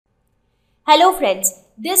Hello friends,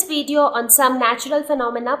 this video on some natural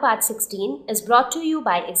phenomena part 16 is brought to you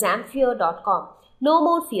by examfear.com. No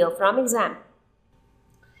more fear from exam.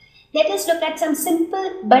 Let us look at some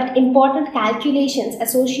simple but important calculations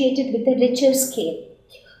associated with the Richter scale.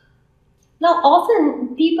 Now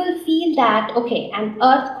often people feel that an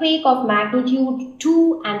earthquake of magnitude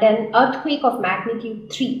 2 and an earthquake of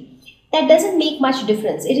magnitude 3, that doesn't make much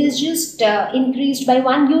difference. It is just increased by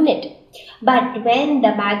 1 unit. But when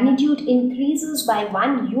the magnitude increases by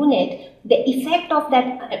 1 unit, the effect of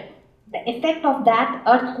that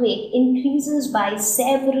earthquake increases by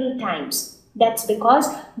several times. That's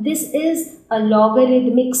because this is a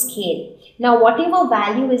logarithmic scale. Now whatever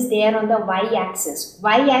value is there on the y-axis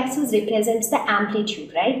represents the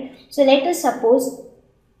amplitude, right? So let us suppose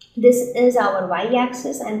this is our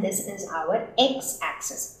y-axis and this is our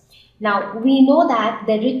x-axis. Now, we know that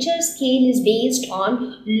the Richter scale is based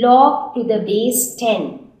on log to the base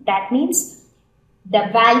 10. That means the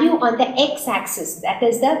value on the x-axis, that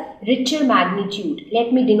is the Richter magnitude.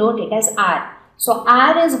 Let me denote it as r. So,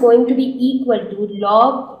 r is going to be equal to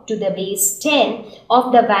log to the base 10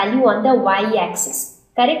 of the value on the y-axis.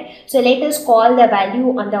 Correct? So, let us call the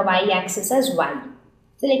value on the y-axis as 1.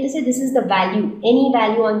 So, let us say this is the value. Any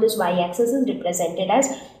value on this y-axis is represented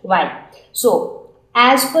as y. So,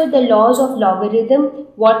 as per the laws of logarithm,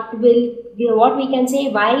 what we can say,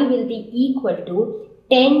 y will be equal to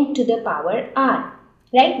 10 to the power r,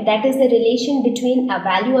 right? That is the relation between a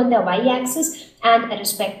value on the y-axis and a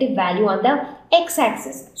respective value on the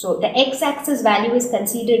x-axis. So the x-axis value is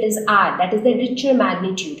considered as r, that is the Richter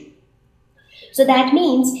magnitude. So that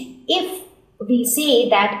means if we say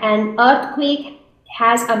that an earthquake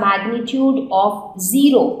has a magnitude of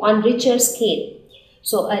 0 on Richter scale,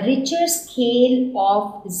 so a Richter scale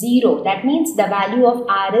of 0, that means the value of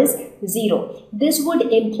r is 0. This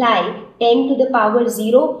would imply 10 to the power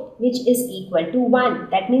 0, which is equal to 1.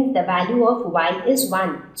 That means the value of y is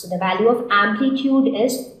 1. So the value of amplitude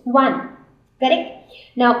is 1. Correct?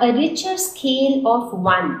 Now a Richter scale of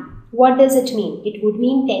 1, what does it mean? It would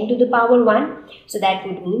mean 10 to the power 1. So that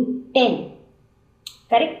would mean 10.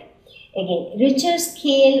 Correct? Again, Richter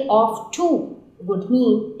scale of 2 would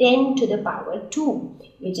mean 10 to the power 2,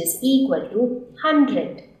 which is equal to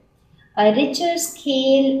 100. A Richter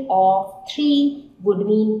scale of 3 would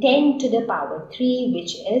mean 10 to the power 3,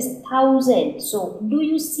 which is 1000. So, do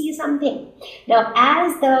you see something? Now,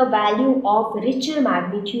 as the value of Richter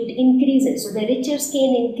magnitude increases, so the Richter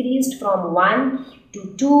scale increased from 1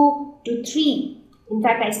 to 2 to 3. In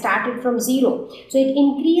fact, I started from 0. So, it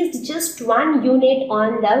increased just 1 unit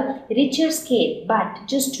on the Richter scale. But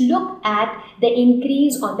just look at the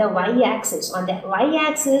increase on the y-axis. On the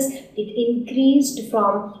y-axis, it increased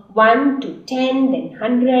from 1 to 10, then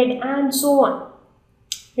 100 and so on.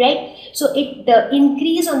 Right? So, the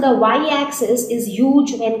increase on the y-axis is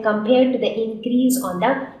huge when compared to the increase on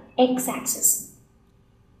the x-axis.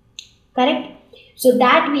 Correct? So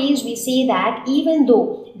that ways we say that even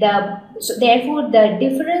though therefore the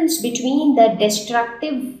difference between the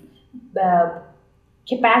destructive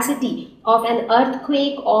capacity of an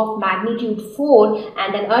earthquake of magnitude 4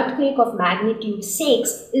 and an earthquake of magnitude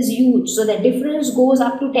 6 is huge. So the difference goes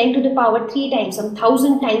up to 10 to the power 3 times, some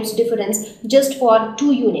 1000 times difference just for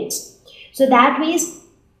 2 units. So that ways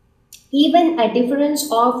even a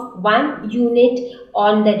difference of 1 unit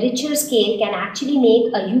on the Richter scale can actually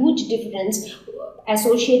make a huge difference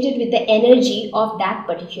associated with the energy of that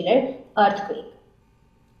particular earthquake.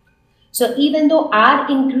 So even though r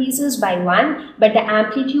increases by 1, but the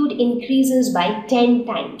amplitude increases by 10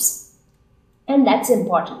 times. And that's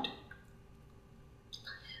important.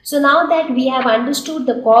 So now that we have understood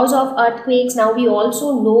the cause of earthquakes, now we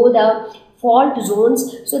also know the fault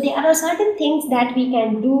zones. So there are certain things that we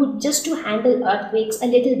can do just to handle earthquakes a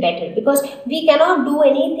little better, because we cannot do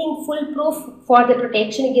anything foolproof for the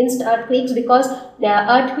protection against earthquakes, because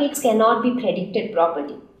the earthquakes cannot be predicted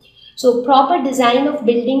properly. So proper design of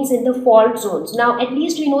buildings in the fault zones. Now at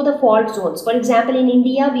least we know the fault zones. For example, in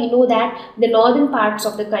India we know that the northern parts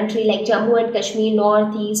of the country like Jammu and Kashmir,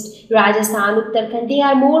 Northeast, Rajasthan, Uttarakhand, they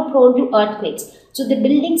are more prone to earthquakes. So the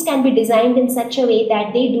buildings can be designed in such a way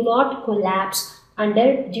that they do not collapse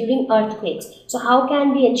during earthquakes. So how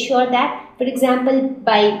can we ensure that? For example,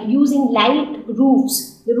 by using light roofs.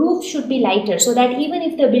 The roof should be lighter so that even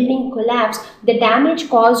if the building collapses, the damage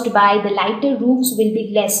caused by the lighter roofs will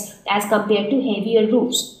be less as compared to heavier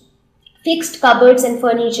roofs. fixed cupboards and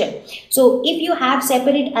furniture. So if you have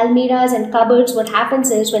separate almirahs and cupboards, what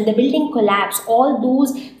happens is when the building collapses, all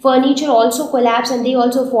those furniture also collapse and they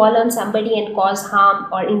also fall on somebody and cause harm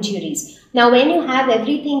or injuries. Now when you have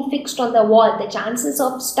everything fixed on the wall, the chances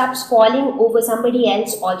of stuffs falling over somebody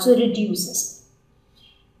else also reduces.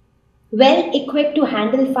 Well equipped to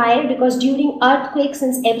handle fire, because during earthquakes,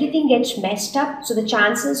 since everything gets messed up, so the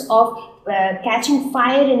chances of catching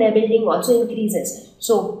fire in a building also increases.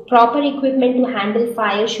 So proper equipment to handle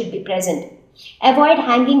fire should be present. Avoid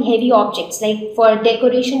hanging heavy objects, like for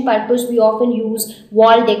decoration purpose we often use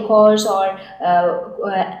wall decors or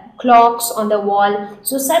clocks on the wall.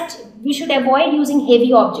 So such we should avoid using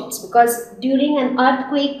heavy objects, because during an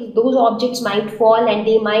earthquake those objects might fall and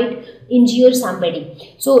they might injure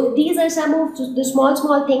somebody. So these are some of the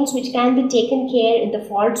small things which can be taken care in the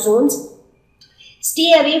fault zones.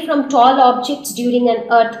 Stay away from tall objects during an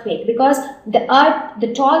earthquake, because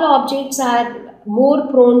the tall objects are more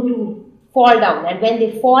prone to fall down, and when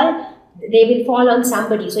they fall, they will fall on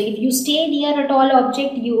somebody. So if you stay near a tall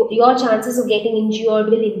object, your chances of getting injured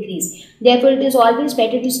will increase. Therefore, it is always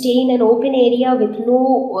better to stay in an open area with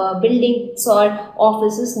no buildings or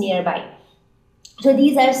offices nearby. So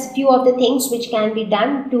these are few of the things which can be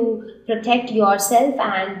done to protect yourself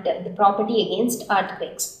and the property against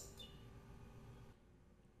earthquakes.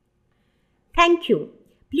 Thank you.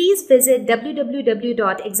 Please visit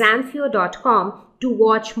www.examfear.com to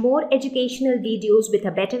watch more educational videos with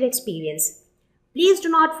a better experience. Please do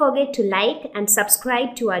not forget to like and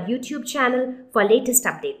subscribe to our YouTube channel for latest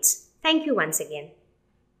updates. Thank you once again.